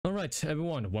Alright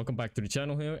everyone, welcome back to the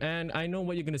channel here, and I know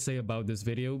what you're gonna say about this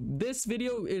video. This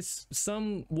video is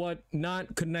somewhat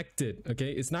not connected,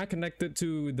 okay? It's not connected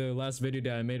to the last video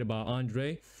that I made about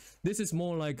Andrei. This is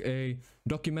more like a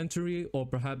documentary, or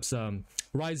perhaps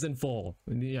rise and fall.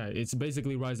 Yeah, it's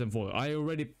basically rise and fall. I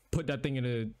already put that thing in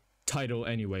the title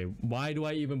anyway. Why do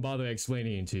I even bother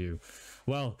explaining it to you?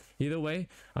 Well, either way,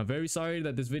 I'm very sorry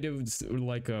that this video is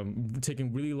like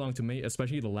taking really long to make,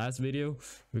 especially the last video,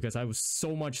 because I was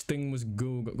so much thing was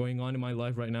going on in my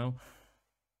life right now.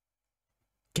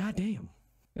 God damn.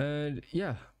 And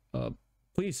yeah,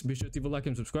 please be sure to like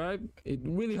and subscribe. It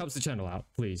really helps the channel out,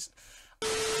 please.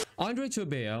 Andrei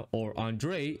Terbea, or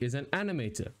Andrei, is an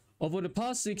animator. Over the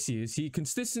past 6 years, he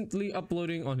consistently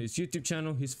uploading on his YouTube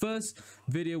channel. His first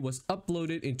video was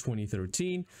uploaded in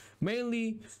 2013,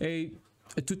 mainly a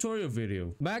tutorial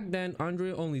video. Back then,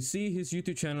 Andrei only see his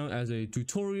YouTube channel as a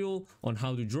tutorial on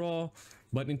how to draw,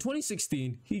 but in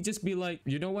 2016, he just be like,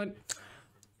 you know what?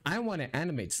 I want to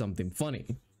animate something funny.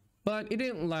 But it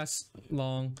didn't last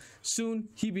long. Soon,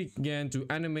 he began to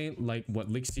animate like what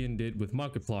Lixian did with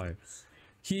Markiplier.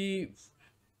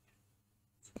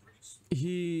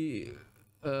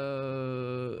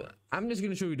 I'm just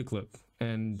gonna show you the clip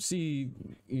and see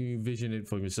you vision it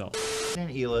for yourself.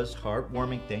 And Hila's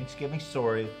heartwarming Thanksgiving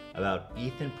story about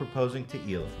Ethan proposing to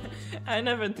Hila. I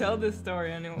never tell this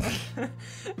story anymore.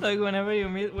 Like whenever you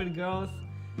meet with girls,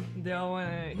 they all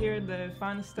want to hear the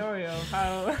fun story of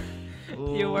how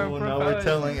you were proposed. Now we're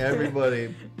telling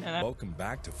everybody. Welcome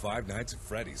back to Five Nights at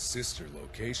Freddy's sister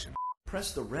location.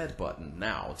 Press the red button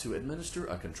now to administer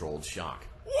a controlled shock.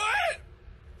 What?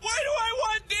 Why do I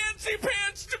want Nancy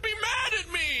Pants to be mad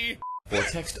at me? For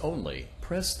text only,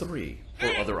 press 3.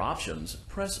 For other options,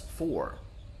 press 4.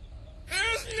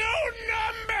 There's no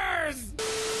numbers!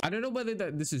 I don't know whether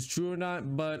this is true or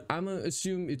not, but I'm gonna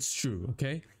assume it's true,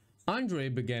 okay? Andrei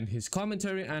began his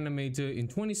commentary animator in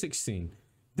 2016.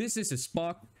 This is a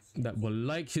spark that will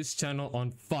light his channel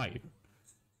on fire.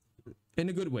 In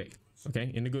a good way,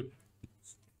 okay? In a good...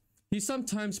 He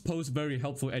sometimes posts very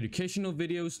helpful educational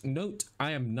videos. Note,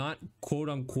 I am not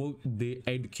quote-unquote the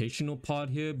educational part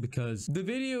here, because the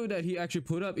video that he actually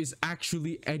put up is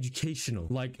actually educational.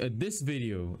 Like this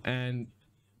video and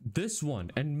this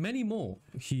one and many more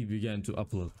he began to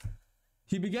upload.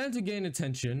 He began to gain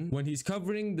attention when he's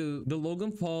covering the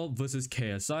Logan Paul versus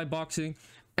KSI boxing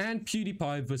and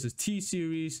PewDiePie versus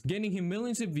T-Series, gaining him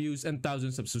millions of views and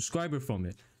thousands of subscribers from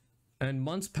it. And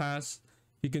months passed.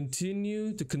 He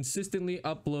continued to consistently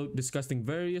upload discussing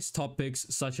various topics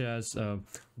such as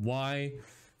why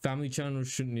family channels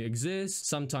shouldn't exist.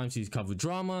 Sometimes he's covered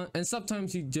drama, and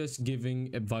sometimes he's just giving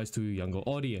advice to a younger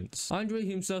audience. Andrei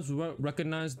himself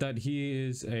recognized that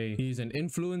he's an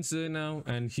influencer now,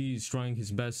 and he's trying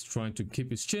his best, trying to keep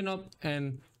his chin up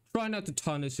and try not to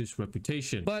tarnish his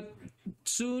reputation. But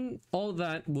soon all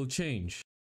that will change.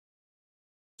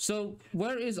 So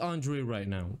where is Andrei right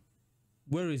now?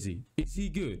 Where is he? Is he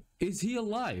good? Is he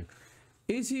alive?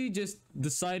 Is he just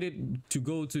decided to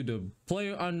go to the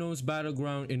PlayerUnknown's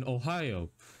battleground in Ohio?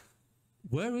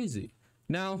 Where is he?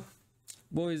 Now,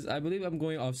 boys, I believe I'm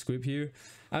going off script here.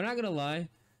 I'm not gonna lie.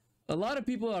 A lot of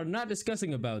people are not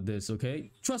discussing about this, okay?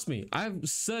 Trust me, I've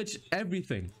searched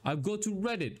everything. I go to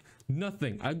Reddit,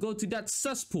 nothing. I go to that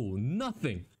cesspool,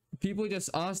 nothing. People just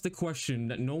ask the question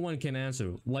that no one can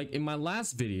answer. Like in my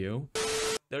last video,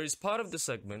 there is part of the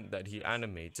segment that he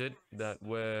animated that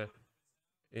where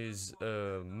is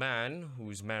a man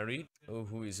who's married,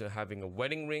 who is having a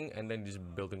wedding ring, and then he's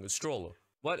building a stroller.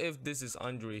 What if this is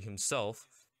Andrei himself?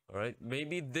 Alright,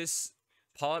 maybe this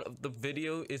part of the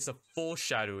video is a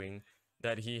foreshadowing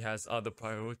that he has other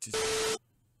priorities.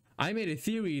 I made a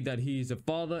theory that he's a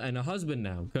father and a husband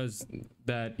now, because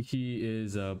that he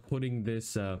is putting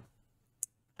this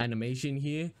animation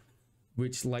here,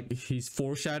 which like he's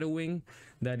foreshadowing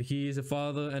that he is a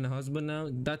father and a husband now.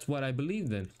 That's what I believe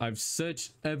then. I've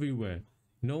searched everywhere.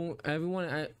 No,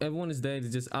 everyone is there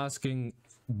just asking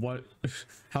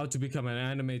how to become an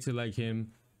animator like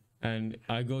him, and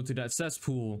I go to that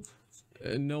cesspool,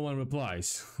 no one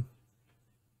replies.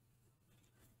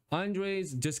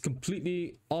 Andrei's just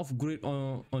completely off grid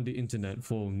on the internet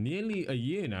for nearly a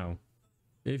year now.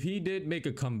 If he did make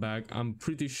a comeback, I'm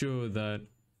pretty sure that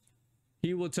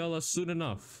he will tell us soon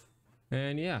enough.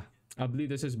 And yeah, I believe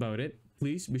this is about it.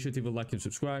 Please be sure to like and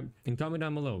subscribe, and comment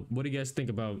down below. What do you guys think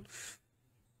about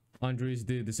Andrei's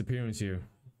disappearance here?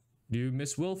 Do you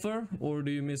miss Wilfer or do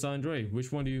you miss Andrei?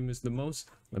 Which one do you miss the most?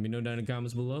 Let me know down in the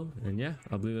comments below. And yeah,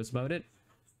 I believe that's about it.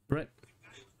 Brett.